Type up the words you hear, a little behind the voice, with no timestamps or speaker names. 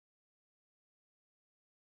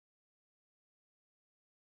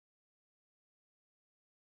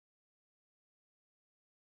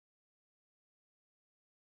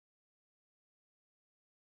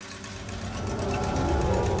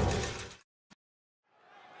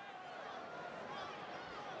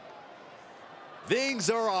Things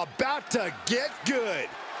are about to get good.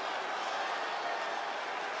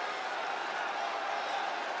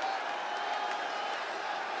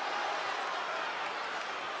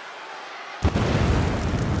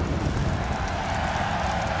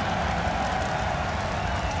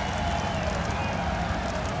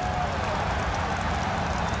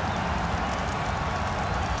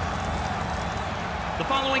 The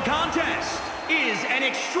following contest is an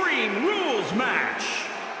Extreme Rules match.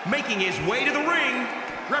 Making his way to the ring,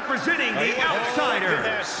 representing the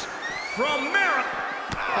Outsiders from Maryland.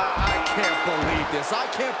 I can't believe this. I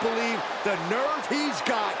can't believe the nerve he's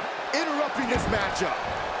got interrupting this matchup.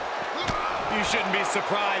 You shouldn't be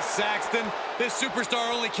surprised, Saxton. This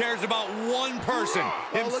superstar only cares about one person,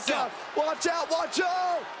 himself. Watch out, watch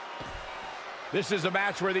out! This is a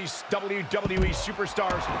match where these WWE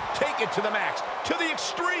superstars take it to the max, to the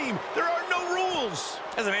extreme. There are no rules.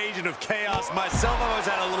 As an agent of chaos myself, I've always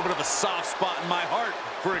had a little bit of a soft spot in my heart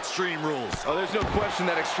for Extreme Rules. Oh, there's no question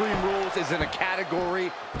that Extreme Rules is in a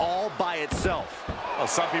category all by itself. Well,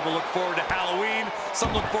 some people look forward to Halloween,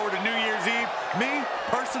 some look forward to New Year's Eve. Me,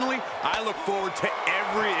 personally, I look forward to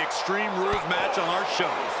every Extreme Rules match on our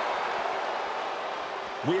shows.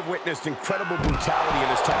 We have witnessed incredible brutality in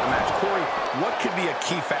this type of match. Corey, what could be a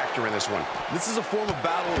key factor in this one? This is a form of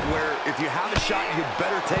battle where if you have a shot, you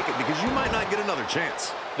better take it because you might not get another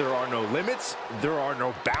chance. There are no limits. There are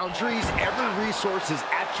no boundaries. Every resource is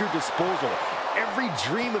at your disposal. Every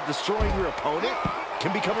dream of destroying your opponent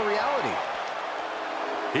can become a reality.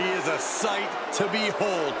 He is a sight to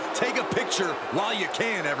behold. Take a picture while you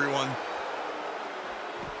can, everyone.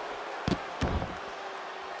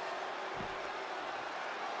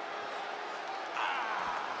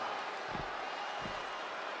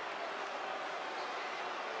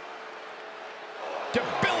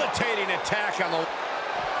 Debilitating attack on the...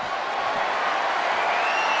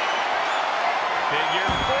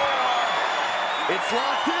 Figure four. It's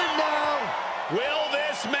locked in now. Will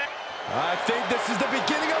this match... I think this is the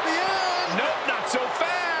beginning of the end. Nope, not so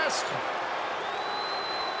fast.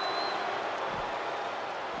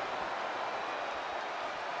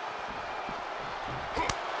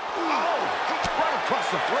 Oh, right across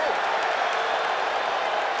the throat.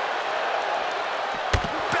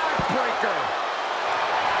 Backbreaker.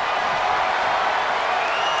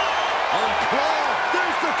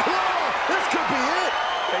 There's the claw. This could be it.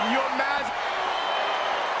 And your magic.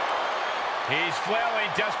 He's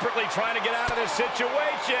flailing, desperately trying to get out of this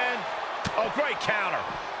situation. Oh, great counter.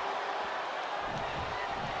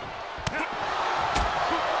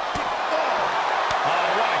 Oh,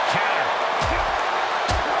 what a counter.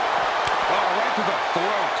 Oh, right to the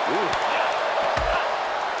throat. Ooh.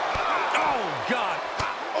 Oh, God.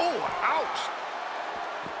 Oh, ouch.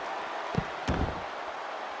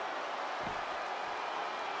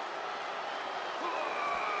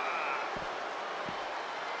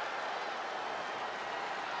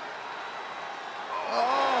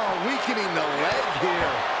 Weakening the leg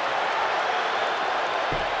here.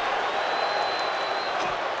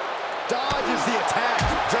 Dodges the attack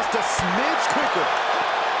just a smidge quicker.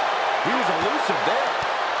 He was elusive there.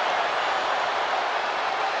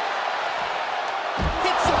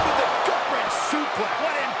 Hits him with a gut-wrench suplex.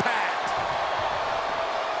 What impact!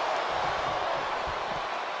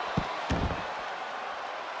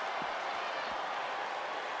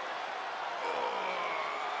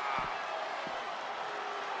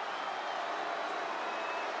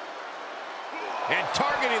 And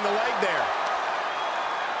targeting the leg there.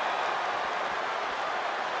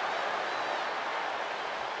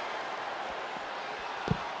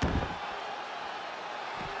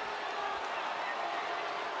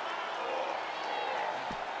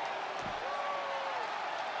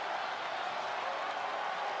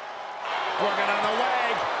 Working on the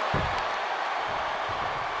leg.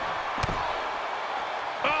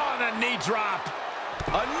 Oh, and a knee drop.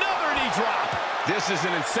 Another knee drop. This is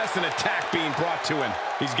an incessant attack being brought to him.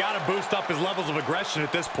 He's got to boost up his levels of aggression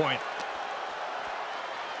at this point.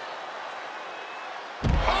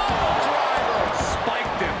 Oh, driver!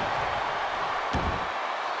 Spiked him.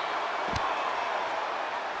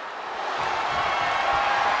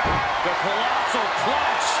 The colossal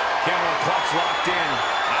clutch. Camel clutch locked in.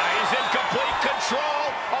 He's in complete control.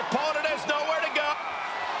 Opponent has nowhere to go.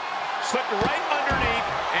 Slipped right underneath,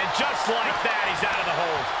 and just like that, he's out of the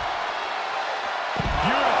hold.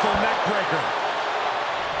 Beautiful neck breaker.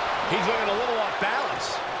 He's looking a little off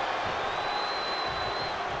balance.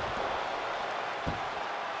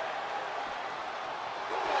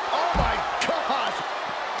 Oh, my gosh.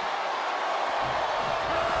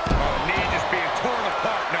 Oh, knee just being torn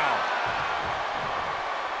apart now.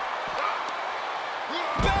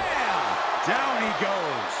 Bam! Down he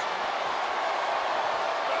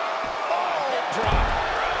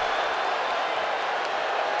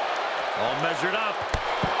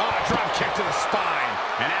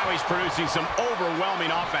And now he's producing some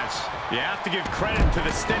overwhelming offense. You have to give credit to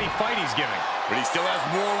the steady fight he's giving. But he still has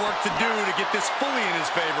more work to do to get this fully in his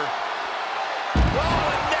favor. Oh,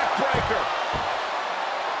 a neck breaker.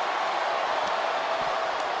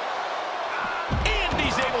 And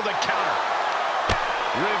he's able to counter.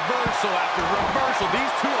 Reversal after reversal.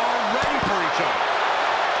 These two are ready for each other.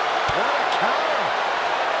 What a counter.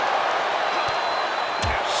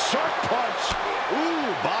 Sharp punch.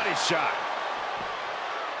 Ooh, body shot.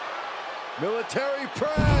 Military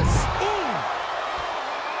press. Ooh.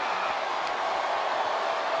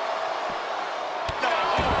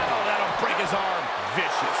 Oh, that'll break his arm.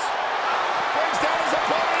 Vicious. Brings down his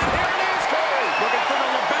opponent, and here it is, Corey. Looking for the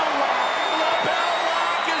lapel lock. Lapel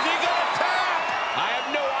lock. Is he going to tap? I have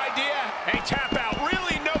no idea. A tap out.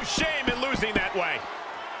 Really no shame in losing that way.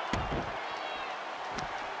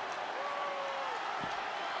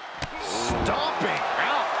 Stomping.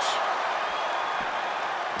 Ouch.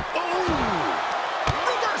 Ooh.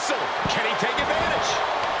 Reversal. Can he take advantage?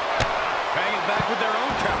 Bang it back with their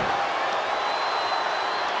own counter.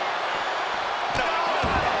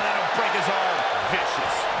 That'll break his arm.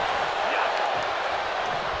 Vicious.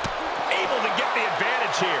 Able to get the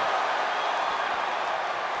advantage here.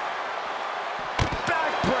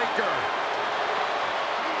 Backbreaker.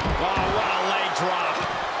 Oh, what a leg drop.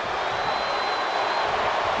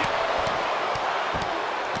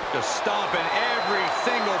 Just stomping every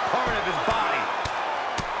single part of his body.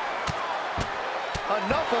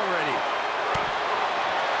 Enough already.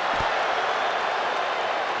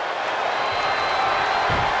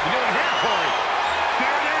 You doing here, Corey?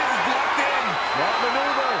 There it is, locked in. Smart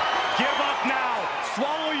maneuver. Give up now.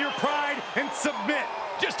 Swallow your pride and submit.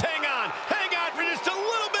 Just hang on. Hang on for just a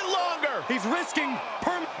little bit longer. He's risking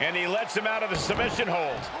And he lets him out of the submission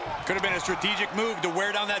hold. Could have been a strategic move to wear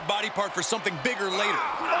down that body part for something bigger later.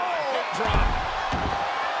 Oh, drop.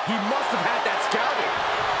 He must have had that scouted.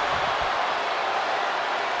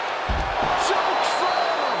 Choke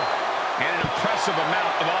slam. And an impressive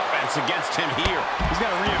amount of offense against him here. He's got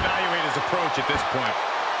to reevaluate his approach at this point.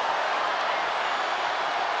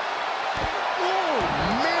 Oh,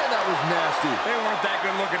 man, that was nasty. They weren't that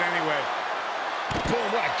good looking anyway. Boom,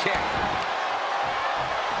 what a kick.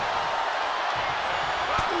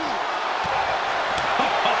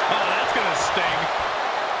 Oh, that's going to sting.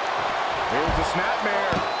 Here's the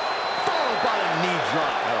snapmare. Followed by a knee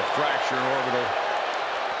drop. That'll fracture an orbital.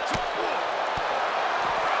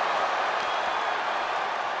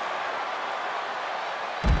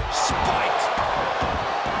 Spiked.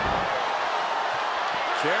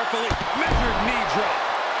 Carefully measured knee drop.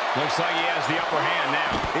 Looks like he has the upper hand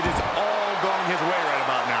now. It is all going his way right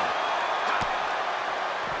about now.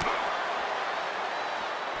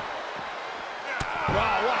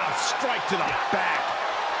 Wow, what a strike to the back.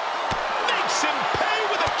 Makes him pay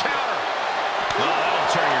with a counter. Oh,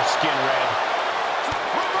 that'll turn your skin red.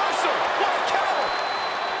 Reversal. What a counter.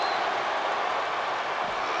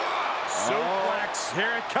 Suplex.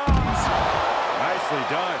 Here it comes. Nicely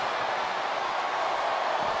done.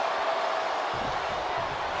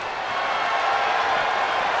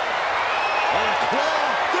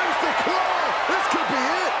 There's the claw! This could be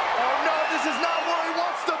it! Oh no, this is not where he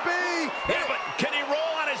wants to be! Yeah, but can he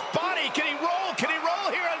roll on his body? Can he roll? Can he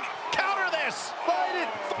roll here and counter this? Fight it!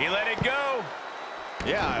 He let it go.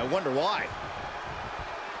 Yeah, I wonder why.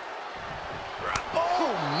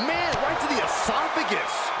 Oh man, right to the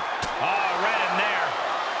esophagus! Oh, right in there.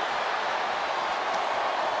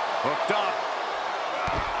 Hooked up.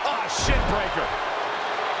 Oh, shin breaker.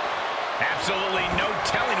 Absolutely no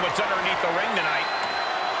telling what's underneath the ring tonight.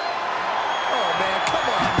 Oh man, come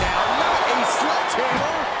on now, not a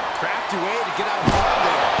sledgehammer! Crafty way to get out of harm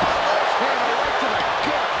there. Hammer right to the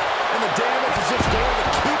gut. And the damage is just going to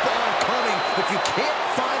keep on coming if you can't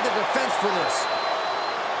find the defense for this.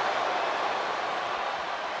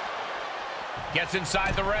 Gets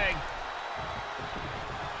inside the ring.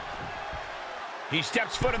 He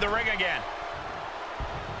steps foot in the ring again.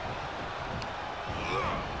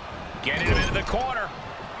 Getting him into the corner.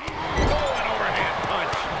 Oh, an overhand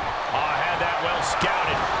punch. Oh, had that well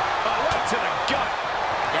scouted. Oh, right to the gut.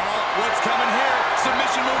 Oh, what's coming here?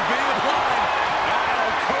 Submission move being applied. Oh,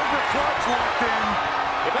 Cobra clutch locked in.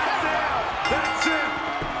 That's it. That's it.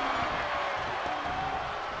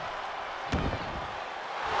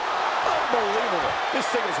 Unbelievable. This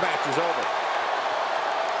singles match is over.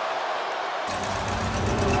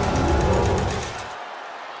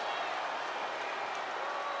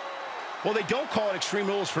 Well, they don't call it Extreme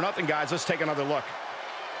Rules for nothing, guys. Let's take another look.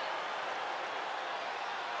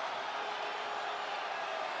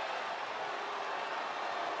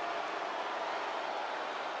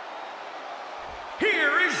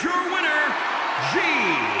 here is your winner,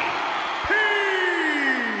 GP.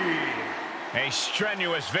 A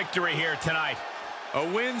strenuous victory here tonight.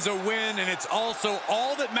 A win's a win, and it's also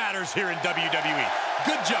all that matters here in WWE.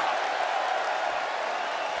 Good job.